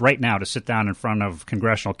chance right now to sit down in front of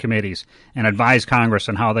congressional committees and advise Congress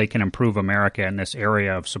on how they can improve America in this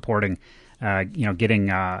area of supporting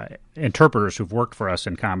getting interpreters who've worked for us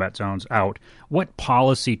in combat zones out, what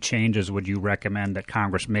policy changes would you recommend that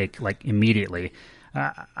Congress make, like, immediately?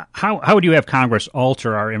 How would you have Congress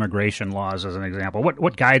alter our immigration laws, as an example?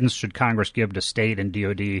 What guidance should Congress give to state and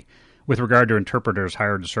DOD with regard to interpreters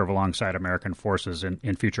hired to serve alongside American forces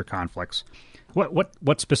in future conflicts?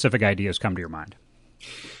 What specific ideas come to your mind?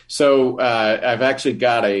 So I've actually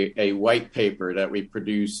got a white paper that we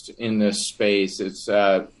produced in this space. It's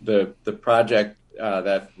the project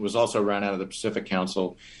that was also run out of the Pacific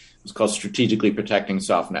Council. It's called Strategically Protecting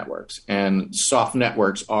Soft Networks. And soft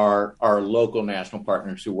networks are our local national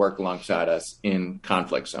partners who work alongside us in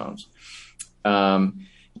conflict zones.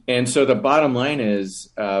 And so the bottom line is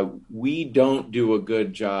we don't do a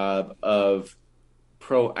good job of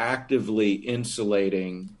proactively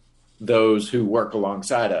insulating those who work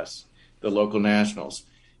alongside us, the local nationals.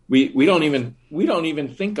 We don't even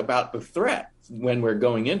think about the threat when we're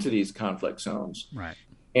going into these conflict zones. Right.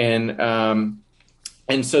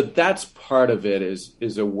 And so that's part of it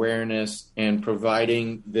is awareness and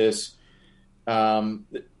providing this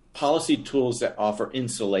policy tools that offer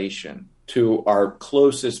insulation to our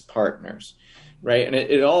closest partners, right? And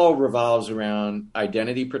it all revolves around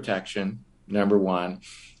identity protection, number one.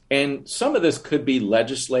 And some of this could be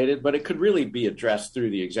legislated, but it could really be addressed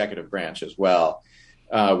through the executive branch as well,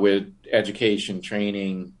 with education,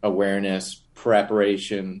 training, awareness,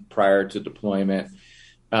 preparation prior to deployment.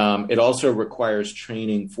 It also requires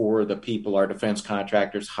training for the people our defense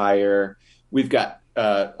contractors hire. We've got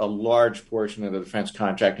a large portion of the defense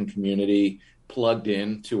contracting community plugged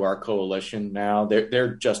into our coalition now.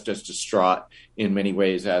 They're just as distraught in many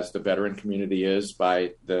ways as the veteran community is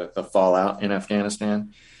by the fallout in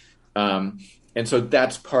Afghanistan. And so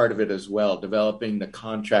that's part of it as well, developing the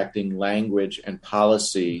contracting language and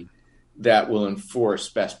policy that will enforce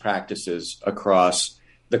best practices across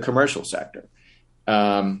the commercial sector.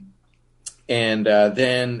 Then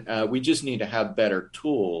we just need to have better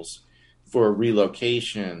tools for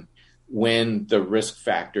relocation when the risk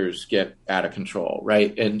factors get out of control,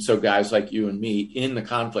 right? And so guys like you and me in the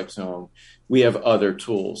conflict zone, we have other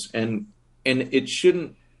tools. And it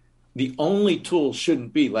shouldn't, the only tool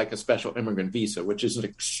shouldn't be like a special immigrant visa, which is an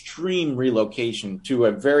extreme relocation to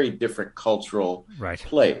a very different cultural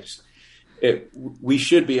place. We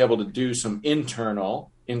should be able to do some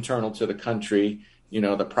internal to the country,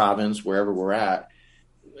 the province, wherever we're at,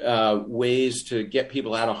 ways to get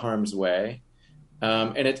people out of harm's way.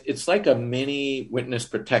 And it's like a mini witness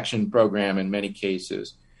protection program in many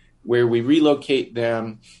cases, where we relocate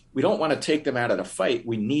them. We don't want to take them out of the fight.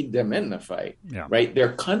 We need them in the fight, right?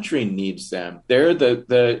 Their country needs them. They're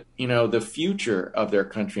the future of their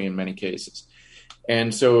country in many cases.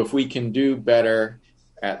 And so if we can do better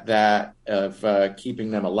at that, of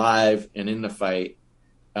keeping them alive and in the fight,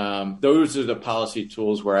 those are the policy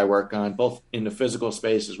tools where I work on, both in the physical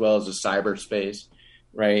space as well as the cyber space,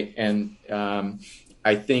 right? And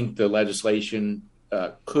I think the legislation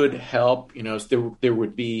could help. There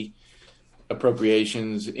would be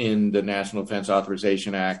appropriations in the National Defense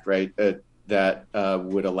Authorization Act, right, that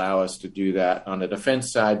would allow us to do that on the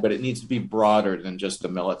defense side, but it needs to be broader than just the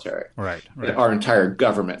military. Right. Our entire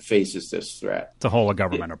government faces this threat. It's a whole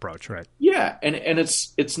government approach, right? Yeah, and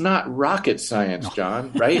it's not rocket science,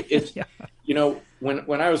 John, right? It's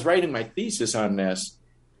when I was writing my thesis on this,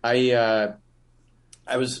 I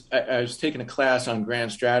was taking a class on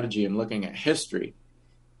grand strategy and looking at history.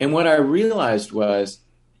 And what I realized was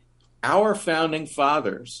our founding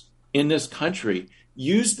fathers in this country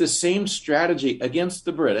used the same strategy against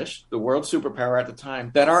the British, the world superpower at the time,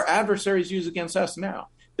 that our adversaries use against us now.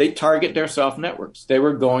 They target their soft networks. They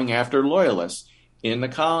were going after loyalists in the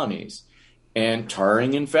colonies and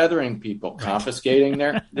tarring and feathering people, confiscating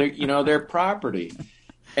their property.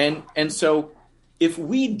 And so if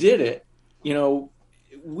we did it,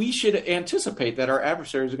 we should anticipate that our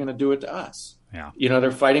adversaries are going to do it to us. Yeah.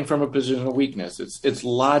 They're fighting from a position of weakness. It's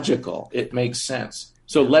logical. It makes sense.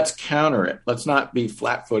 So let's counter it. Let's not be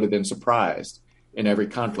flat-footed and surprised in every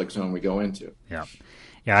conflict zone we go into. Yeah.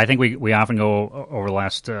 Yeah, I think we often go over the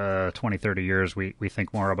last 20, 30 years, we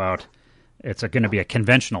think more about it's going to be a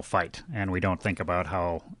conventional fight, and we don't think about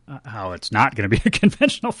how it's not going to be a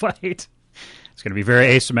conventional fight. It's going to be very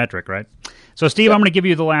asymmetric, right? So, Steve, I'm going to give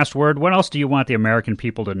you the last word. What else do you want the American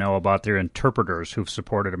people to know about their interpreters who've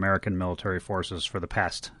supported American military forces for the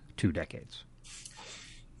past 2 decades?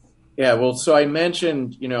 Yeah, well, so I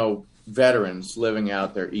mentioned, veterans living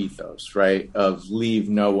out their ethos, right, of leave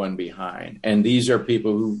no one behind. And these are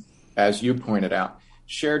people who, as you pointed out,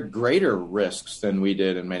 shared greater risks than we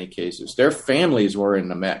did in many cases. Their families were in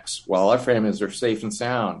the mix while our families are safe and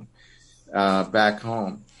sound back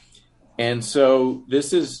home. And so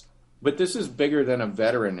this is bigger than a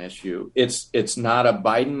veteran issue. It's not a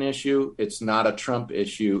Biden issue. It's not a Trump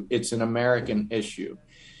issue. It's an American issue.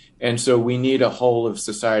 And so we need a whole of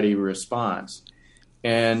society response.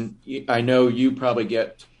 And I know you probably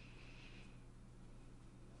get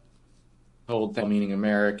told that, meaning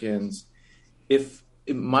Americans, if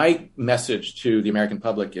my message to the American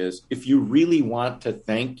public is, if you really want to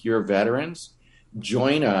thank your veterans,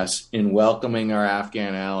 join us in welcoming our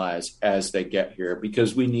Afghan allies as they get here,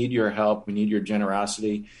 because we need your help. We need your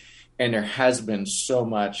generosity. And there has been so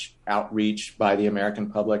much outreach by the American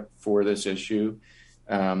public for this issue.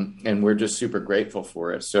 And we're just super grateful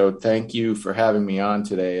for it. So thank you for having me on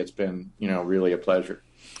today. It's been, really a pleasure.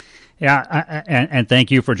 Yeah, and thank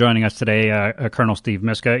you for joining us today, Colonel Steve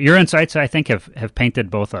Miska. Your insights, I think, have painted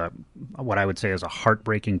both what I would say is a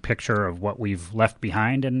heartbreaking picture of what we've left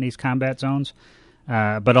behind in these combat zones,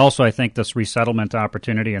 but also I think this resettlement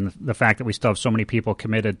opportunity and the fact that we still have so many people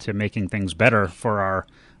committed to making things better for our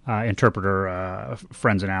interpreter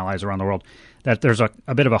friends and allies around the world, that there's a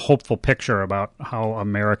bit of a hopeful picture about how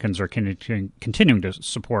Americans are continuing to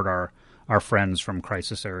support our friends from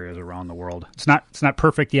crisis areas around the world. It's not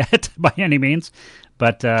perfect yet by any means,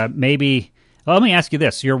 but maybe. Well, let me ask you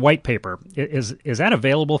this: your white paper, is that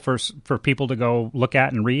available for people to go look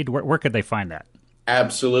at and read? Where could they find that?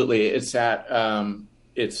 Absolutely, it's on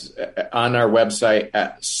our website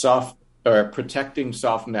at Protecting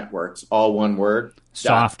Soft Networks, all one word.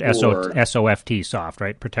 Soft, S-O-F-T, soft,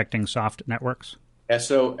 right? Protecting Soft Networks.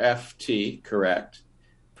 S-O-F-T, correct.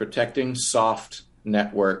 Protecting Soft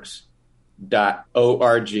Networks.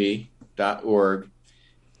 .org,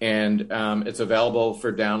 and it's available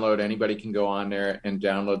for download. Anybody can go on there and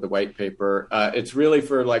download the white paper. It's really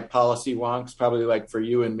for like policy wonks, probably like for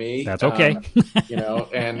you and me. That's okay.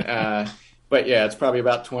 But yeah, it's probably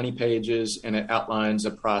about 20 pages, and it outlines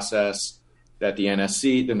a process that the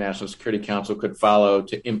NSC, the National Security Council, could follow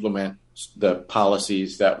to implement the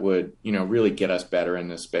policies that would, really get us better in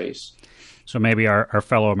this space. So maybe our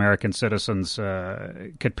fellow American citizens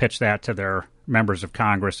could pitch that to their members of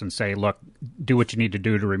Congress and say, look, do what you need to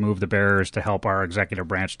do to remove the barriers to help our executive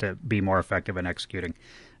branch to be more effective in executing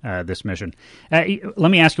this mission.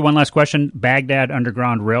 Let me ask you one last question. Baghdad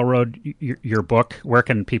Underground Railroad, your book, where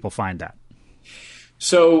can people find that?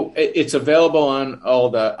 So it's available on all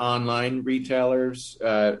the online retailers,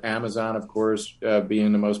 Amazon, of course,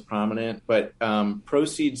 being the most prominent. But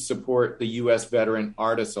proceeds support the U.S. Veteran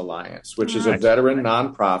Artists Alliance, which is a veteran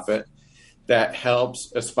nonprofit that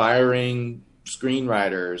helps aspiring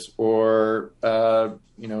screenwriters or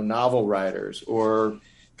novel writers or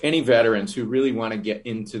any veterans who really want to get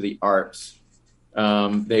into the arts.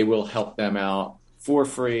 They will help them out for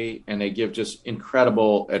free, and they give just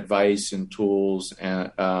incredible advice and tools.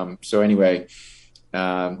 And so anyway,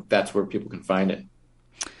 that's where people can find it.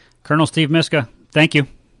 Colonel Steve Miska, thank you.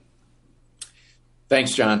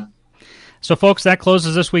 Thanks, John. So, folks, that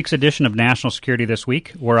closes this week's edition of National Security This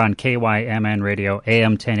Week. We're on KYMN Radio,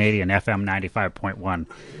 AM 1080 and FM 95.1.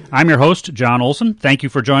 I'm your host, John Olson. Thank you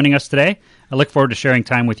for joining us today. I look forward to sharing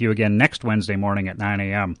time with you again next Wednesday morning at 9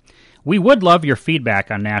 a.m. We would love your feedback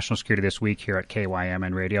on National Security This Week here at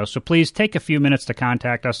KYMN Radio, so please take a few minutes to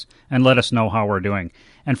contact us and let us know how we're doing.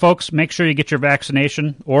 And folks, make sure you get your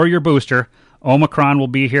vaccination or your booster. Omicron will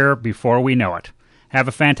be here before we know it. Have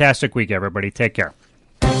a fantastic week, everybody. Take care.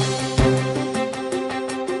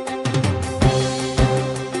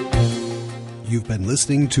 You've been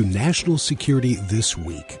listening to National Security This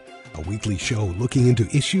Week, a weekly show looking into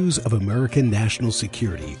issues of American national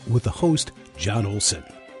security with the host, John Olson.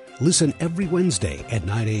 Listen every Wednesday at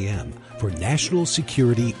 9 a.m. for National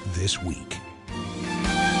Security This Week.